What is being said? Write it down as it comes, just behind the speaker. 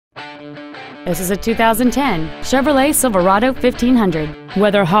This is a 2010 Chevrolet Silverado 1500.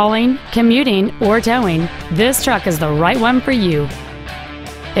 Whether hauling, commuting, or towing, this truck is the right one for you.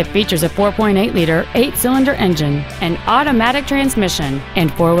 It features a 4.8-liter 8-cylinder engine, an automatic transmission,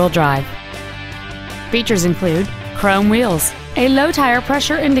 and 4-wheel drive. Features include chrome wheels, a low tire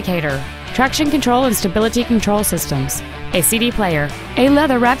pressure indicator, traction control and stability control systems, a CD player, a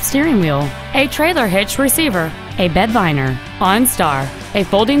leather-wrapped steering wheel, a trailer hitch receiver, a bed liner, OnStar, a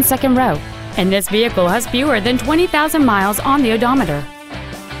folding second row, and this vehicle has fewer than 20,000 miles on the odometer.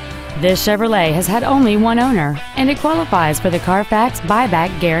 This Chevrolet has had only one owner, and it qualifies for the Carfax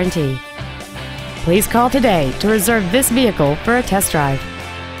buyback guarantee. Please call today to reserve this vehicle for a test drive.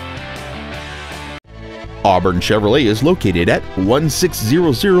 Auburn Chevrolet is located at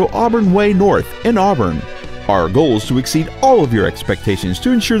 1600 Auburn Way North in Auburn. Our goal is to exceed all of your expectations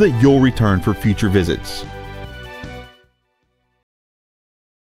to ensure that you'll return for future visits.